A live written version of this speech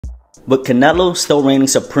With Canelo still reigning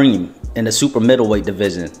supreme in the super middleweight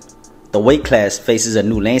division, the weight class faces a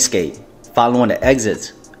new landscape following the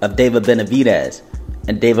exits of David Benavidez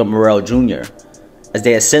and David Morrell Jr. as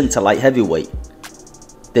they ascend to light heavyweight.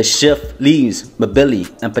 This shift leaves Mabili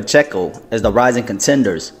and Pecheco as the rising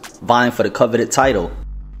contenders vying for the coveted title.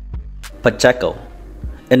 Pecheco,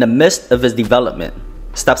 in the midst of his development,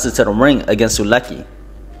 steps into the ring against Sulecki,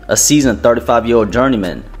 a seasoned 35-year-old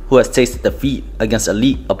journeyman who has tasted defeat against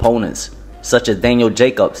elite opponents such as Daniel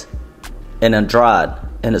Jacobs and Andrade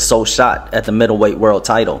in his sole shot at the middleweight world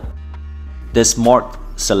title. This marked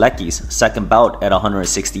Sulecki's second bout at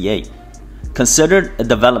 168. Considered a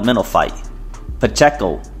developmental fight,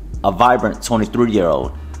 Pecheco, a vibrant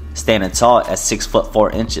 23-year-old, standing tall at 6 foot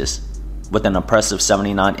 4 inches with an impressive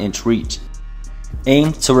 79-inch reach,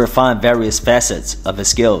 aimed to refine various facets of his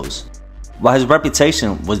skills. While his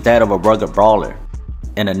reputation was that of a rugged brawler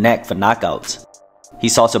and a knack for knockouts, he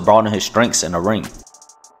sought to broaden his strengths in the ring.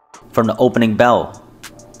 From the opening bell,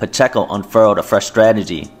 Pecheco unfurled a fresh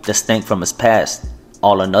strategy distinct from his past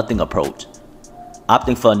all-or-nothing approach,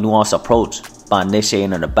 opting for a nuanced approach by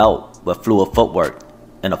initiating the bout with fluid footwork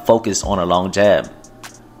and a focus on a long jab.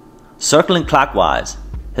 Circling clockwise,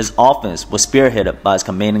 his offense was spearheaded by his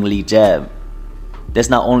commanding lead jab. This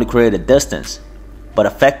not only created distance, but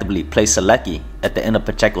effectively placed Sulecki at the end of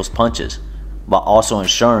Pecheco's punches, while also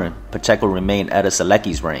ensuring Pecheco remained out of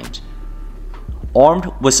Sulecki's range. Armed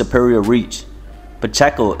with superior reach,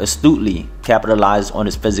 Pecheco astutely capitalized on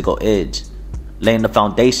his physical edge, laying the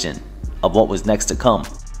foundation of what was next to come: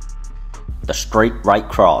 the straight right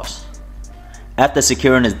cross. After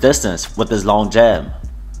securing his distance with his long jab,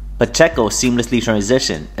 Pecheco seamlessly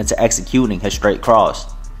transitioned into executing his straight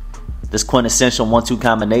cross. This quintessential 1-2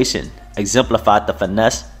 combination exemplified the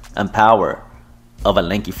finesse and power of a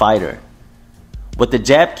lanky fighter, with the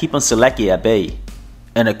jab keeping Sulecki at bay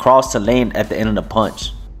and a cross to land at the end of the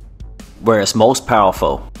punch, where it's most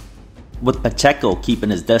powerful. With Pecheco keeping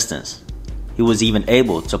his distance, he was even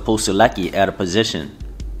able to pull Sulecki out of position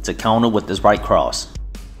to counter with his right cross.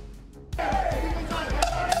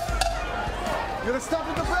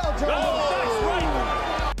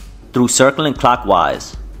 Through circling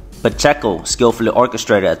clockwise, Pecheco skillfully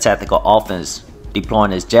orchestrated a tactical offense,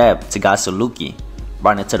 deploying his jab to guide Sulecki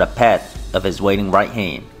right into the path of his waiting right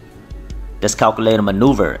hand. This calculated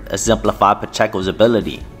maneuver exemplified Pecheco's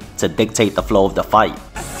ability to dictate the flow of the fight.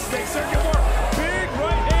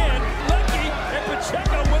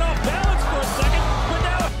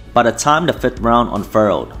 By the time the 5th round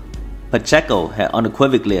unfurled, Pecheco had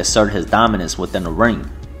unequivocally asserted his dominance within the ring.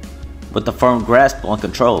 With a firm grasp on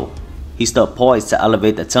control, he stood poised to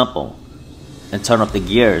elevate the tempo and turn up the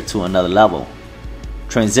gear to another level.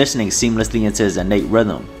 Transitioning seamlessly into his innate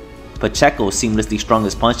rhythm, Pecheco seamlessly strung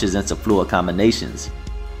his punches into fluid combinations,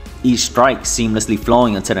 each strike seamlessly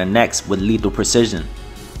flowing into the next with lethal precision.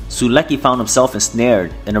 Sulecki found himself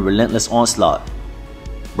ensnared in a relentless onslaught,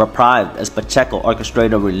 reprieved as Pecheco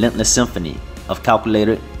orchestrated a relentless symphony of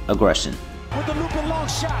calculated aggression.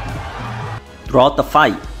 Throughout the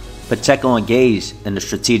fight, Pecheco engaged in the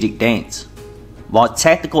strategic dance. While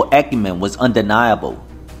tactical acumen was undeniable,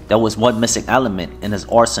 there was one missing element in his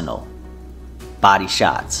arsenal: body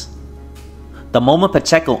shots. The moment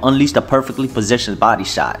Pecheco unleashed a perfectly positioned body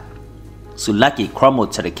shot, Sulecki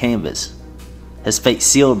crumbled to the canvas, his fate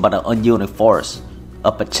sealed by the unyielding force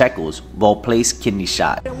of Pecheco's well-placed kidney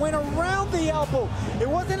shot. It went around the elbow. It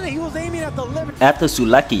wasn't he was aiming at the limit. After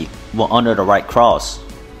Sulecki went under the right cross,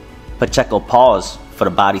 Pecheco paused for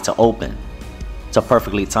the body to open, to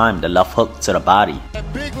perfectly time the left hook to the body. A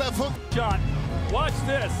big left hook John, watch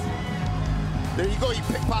this. There you go, you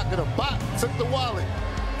pickpocketed a bot, took the wallet.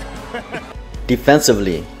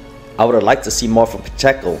 Defensively, I would have liked to see more from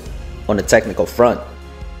Pecheco on the technical front.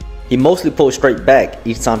 He mostly pulled straight back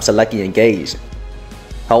each time Sulecki engaged.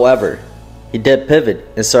 However, he did pivot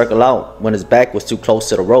and circle out when his back was too close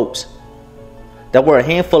to the ropes. There were a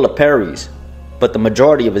handful of parries, but the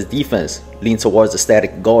majority of his defense leaned towards the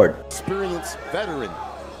static guard. Experienced veteran.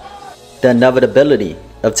 The inevitability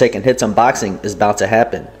of taking hits in boxing is bound to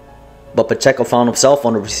happen, but Pecheco found himself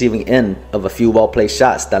on the receiving end of a few well-placed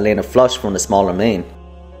shots that landed flush from the smaller man.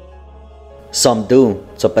 Some due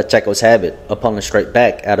to Pecheco's habit of pulling straight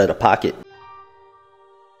back out of the pocket.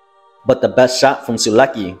 But the best shot from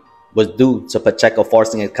Sulecki was due to Pecheco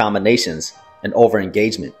forcing his combinations and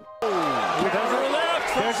over-engagement.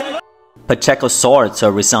 Pecheco soared to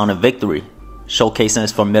a resounding victory, showcasing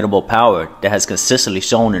his formidable power that has consistently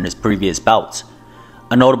shown in his previous bouts.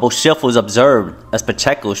 A notable shift was observed as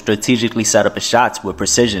Pecheco strategically set up his shots with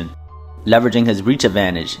precision, leveraging his reach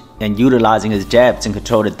advantage and utilizing his jab to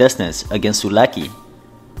control the distance against Sulecki.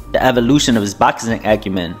 The evolution of his boxing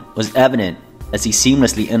acumen was evident as he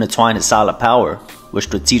seamlessly intertwined his solid power with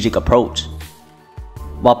strategic approach.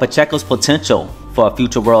 While Pacheco's potential for a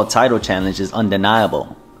future world title challenge is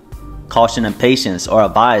undeniable, caution and patience are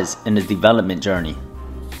advised in his development journey.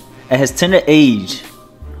 At his tender age,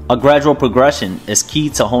 a gradual progression is key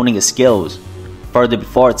to honing his skills further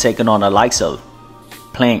before taking on the likes of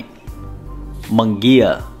Plant,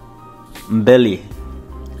 Munguia, Mbili,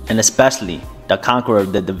 and especially the conqueror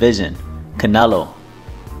of the division, Canelo.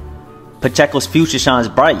 Pacheco's future shines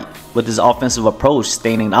bright with his offensive approach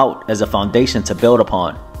standing out as a foundation to build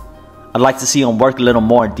upon. I'd like to see him work a little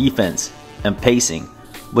more in defense and pacing,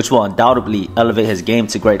 which will undoubtedly elevate his game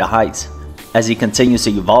to greater heights as he continues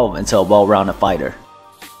to evolve into a well-rounded fighter.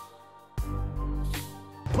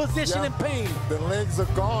 Position and pain. The legs are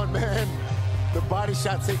gone, man. The body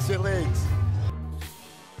shot takes your legs.